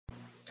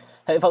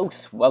Hey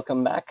folks,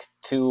 welcome back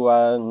to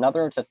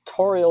another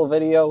tutorial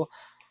video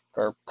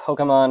for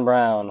Pokemon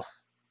Brown.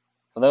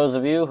 For those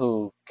of you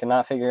who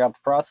cannot figure out the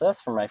process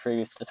from my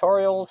previous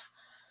tutorials,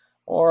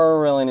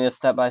 or really need a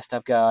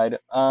step-by-step guide,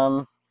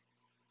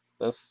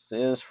 this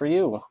is for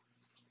you.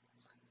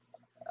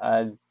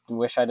 I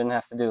wish I didn't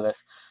have to do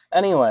this.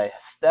 Anyway,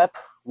 step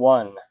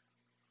 1.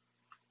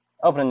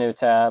 Open a new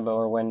tab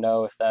or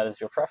window if that is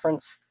your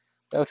preference.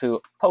 Go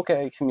to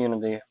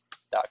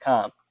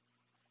pokecommunity.com.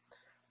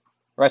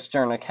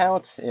 Register an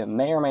account. It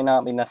may or may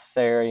not be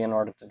necessary in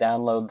order to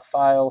download the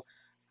file.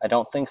 I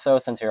don't think so,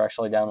 since you're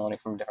actually downloading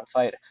from a different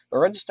site. But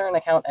register an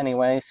account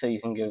anyway, so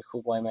you can give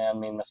Cool Boy Man,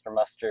 me, and Mr.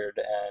 Mustard,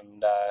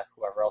 and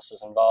whoever else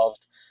is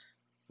involved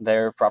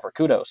their proper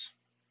kudos.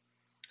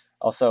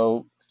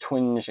 Also,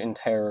 twinge in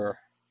terror.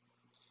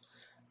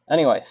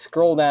 Anyway,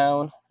 scroll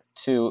down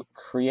to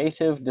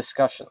Creative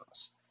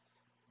Discussions.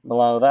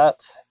 Below that,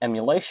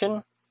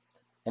 Emulation,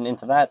 and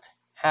into that,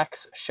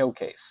 Hacks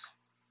Showcase.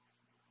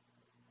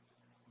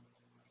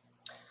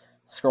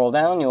 Scroll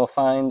down, you will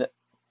find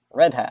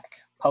Red Hack,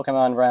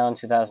 Pokemon Brown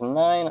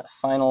 2009,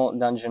 Final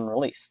Dungeon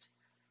released.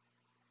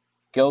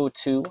 Go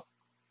to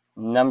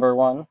number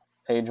 1,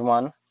 page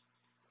 1,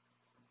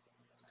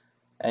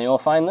 and you'll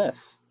find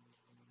this.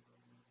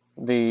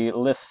 The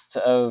list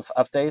of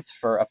updates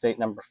for update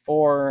number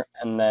 4,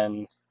 and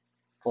then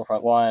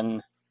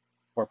 4.1,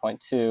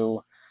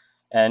 4.2,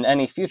 and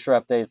any future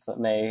updates that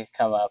may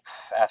come up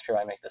after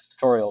I make this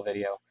tutorial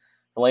video.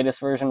 The latest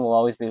version will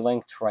always be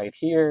linked right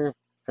here,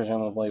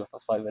 presumably with a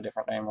slightly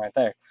different name right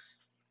there.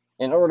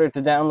 In order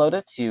to download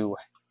it, you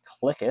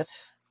click it.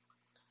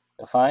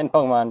 You'll find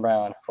Pokemon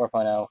Brown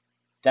 4.0.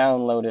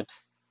 Download it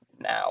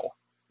now.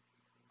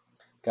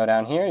 Go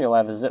down here, you'll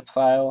have a zip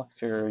file.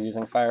 If you're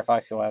using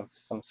Firefox, you'll have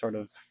some sort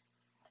of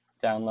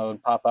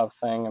download pop-up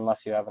thing,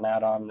 unless you have an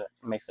add-on that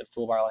makes it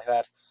toolbar like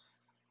that.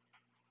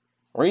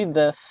 Read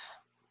this.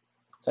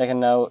 Take a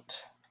note.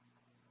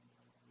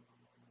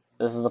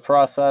 This is the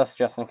process,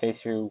 just in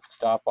case you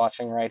stop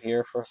watching right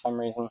here for some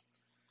reason.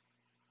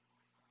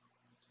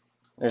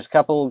 There's a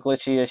couple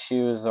glitchy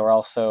issues that are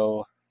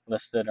also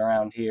listed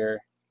around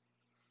here.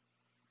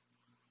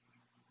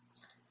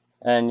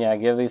 And yeah,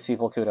 give these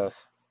people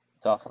kudos.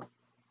 It's awesome.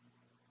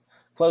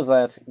 Close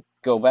that,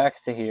 go back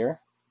to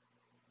here,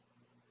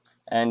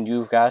 and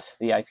you've got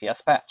the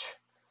IPS patch.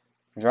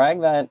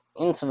 Drag that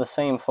into the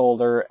same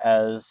folder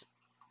as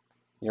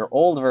your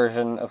old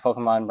version of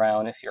Pokemon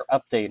Brown if you're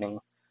updating,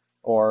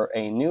 or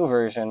a new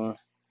version,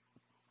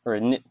 or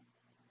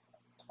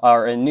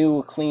a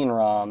new clean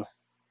ROM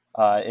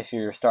if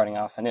you're starting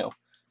off anew.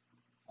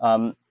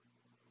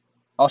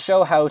 I'll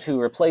show how to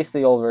replace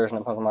the old version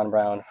of Pokemon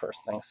Brown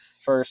first things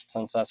first,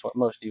 since that's what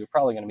most of you are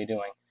probably going to be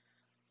doing.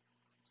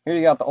 Here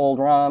you got the old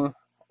ROM,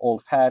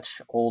 old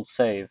patch, old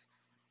save.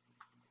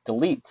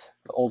 Delete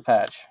the old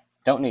patch.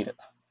 Don't need it.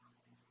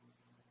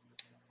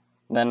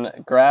 Then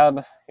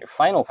grab your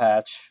final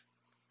patch,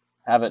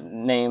 have it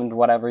named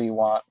whatever you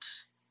want.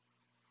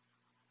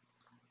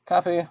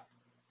 Copy. And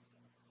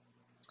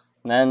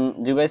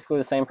then do basically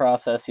the same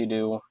process you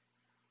do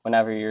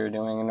whenever you're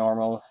doing a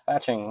normal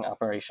patching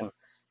operation,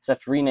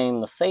 except rename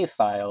the save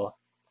file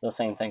to the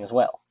same thing as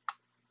well.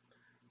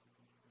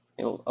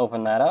 You'll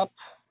open that up,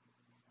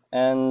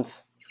 and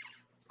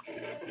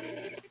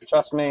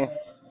trust me,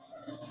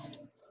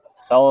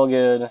 it's all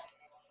good.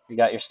 You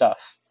got your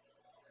stuff.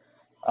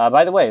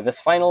 By the way, this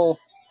final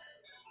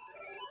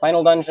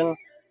dungeon,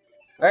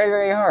 very,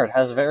 very hard,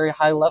 has very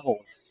high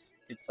levels.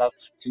 It's up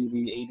to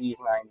the 80s,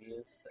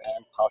 90s,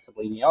 and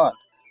possibly beyond.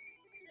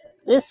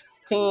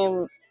 This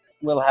team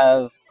will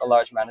have a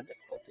large amount of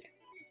difficulty.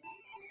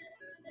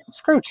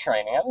 Screw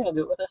training, I'm going to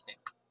do it with this team.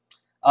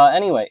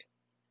 Anyway,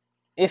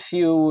 if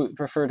you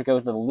prefer to go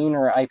to the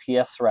Lunar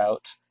IPS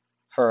route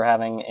for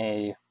having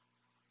a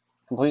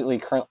completely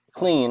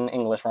clean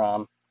English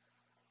ROM,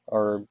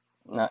 or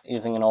not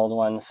using an old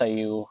one, say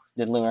you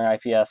did Lunar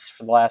IPS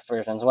for the last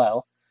version as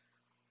well,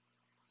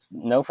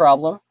 no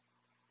problem.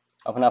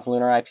 Open up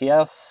Lunar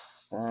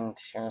IPS, and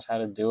here's how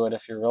to do it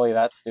if you're really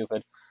that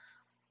stupid.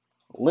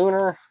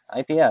 Lunar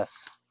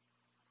IPS.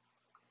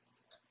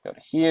 Go to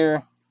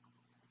here,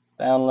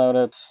 download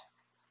it,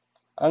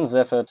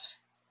 unzip it,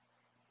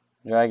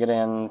 drag it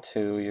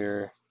into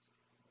your...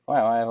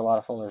 Wow, I have a lot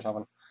of folders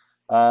open.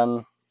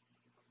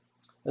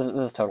 This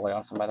is totally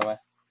awesome, by the way.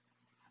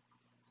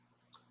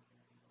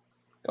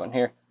 Go in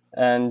here,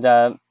 and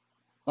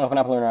open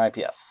up Lunar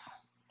IPS.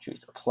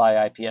 Choose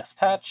Apply IPS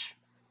Patch.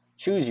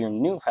 Choose your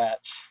new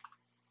patch.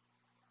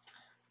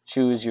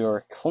 Choose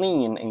your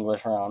clean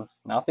English ROM,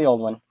 not the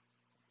old one,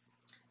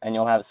 and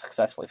you'll have it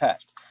successfully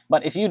patched.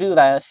 But if you do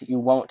that, you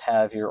won't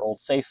have your old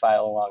save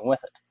file along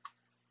with it.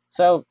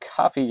 So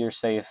copy your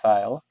save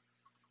file,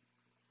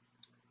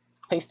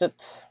 paste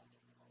it,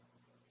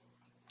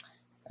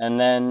 and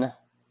then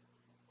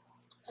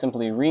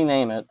simply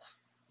rename it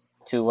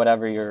to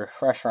whatever your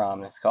fresh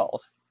ROM is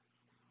called.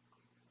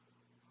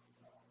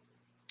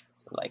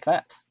 Like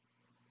that.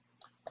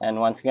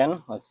 And once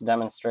again, let's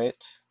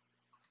demonstrate.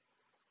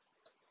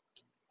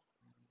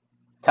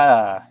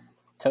 Ta-da!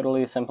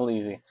 Totally simple,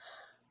 easy.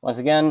 Once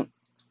again,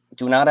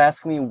 do not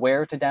ask me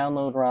where to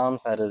download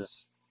ROMs. That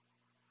is,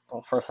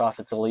 well, first off,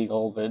 it's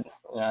illegal, but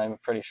I'm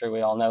pretty sure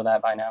we all know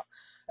that by now.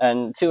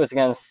 And two, it's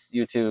against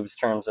YouTube's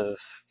terms of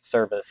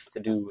service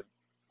to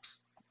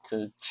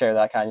share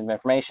that kind of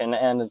information,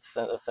 and it's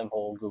a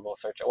simple Google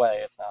search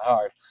away. It's not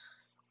hard.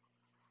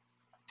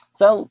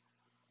 So,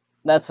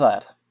 that's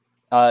that.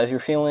 If you're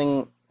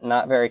feeling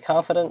not very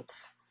confident,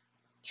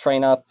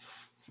 train up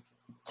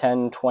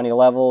 10, 20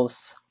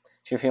 levels.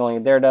 If you're feeling a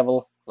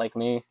daredevil, like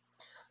me,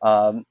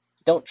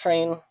 don't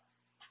train,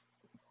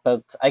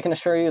 but I can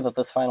assure you that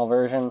this final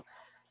version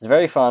is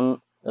very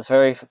fun. This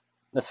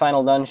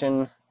final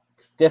dungeon,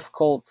 it's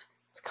difficult,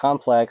 it's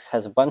complex,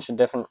 has a bunch of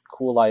different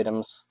cool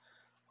items,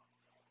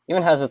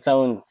 even has its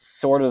own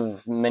sort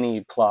of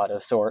mini plot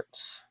of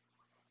sorts.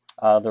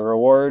 The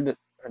reward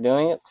for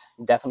doing it,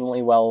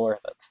 definitely well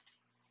worth it.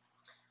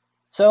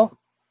 So,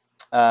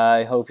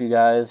 I hope you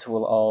guys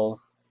will all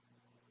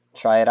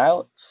try it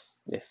out.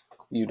 If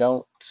you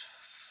don't,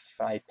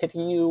 I pity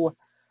you.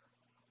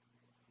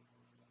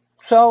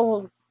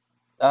 So,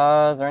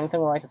 is there anything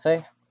more I can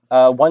say?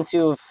 Once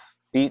you've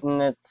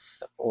beaten it,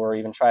 or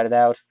even tried it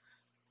out,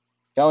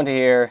 go into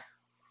here,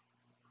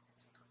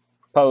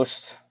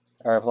 post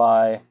a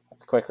reply,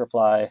 a quick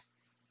reply,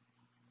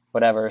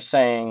 whatever,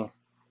 saying,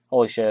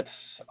 holy shit,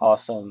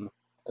 awesome,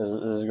 this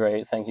is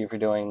great, thank you for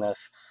doing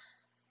this.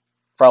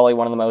 Probably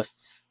one of the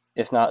most,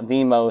 if not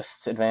the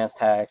most, advanced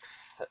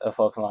hacks of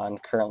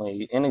Pokemon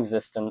currently in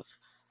existence,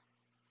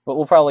 but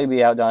will probably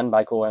be outdone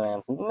by Cooler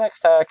Land's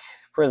next hack,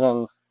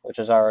 Prism, which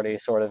is already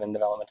sort of in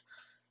development,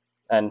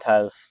 and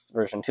has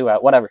version 2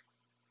 out, whatever.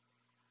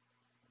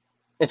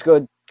 It's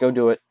good, go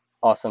do it,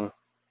 awesome.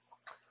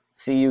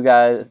 See you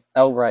guys,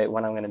 oh right,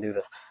 when I'm going to do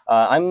this.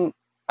 I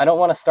don't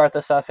want to start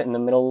this up in the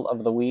middle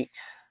of the week,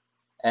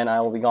 and I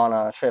will be gone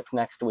on a trip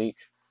next week.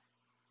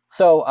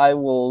 So I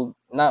will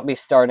not be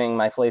starting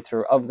my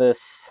playthrough of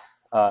this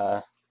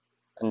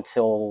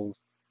until,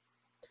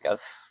 I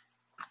guess,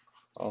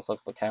 let's look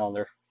at the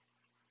calendar.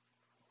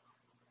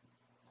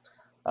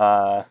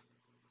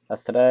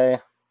 That's today.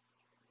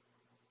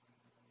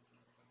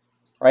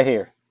 Right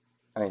here.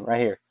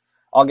 Right here.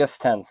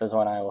 August 10th is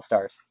when I will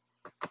start.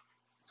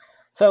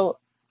 So,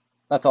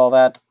 that's all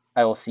that.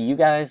 I will see you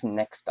guys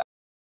next time.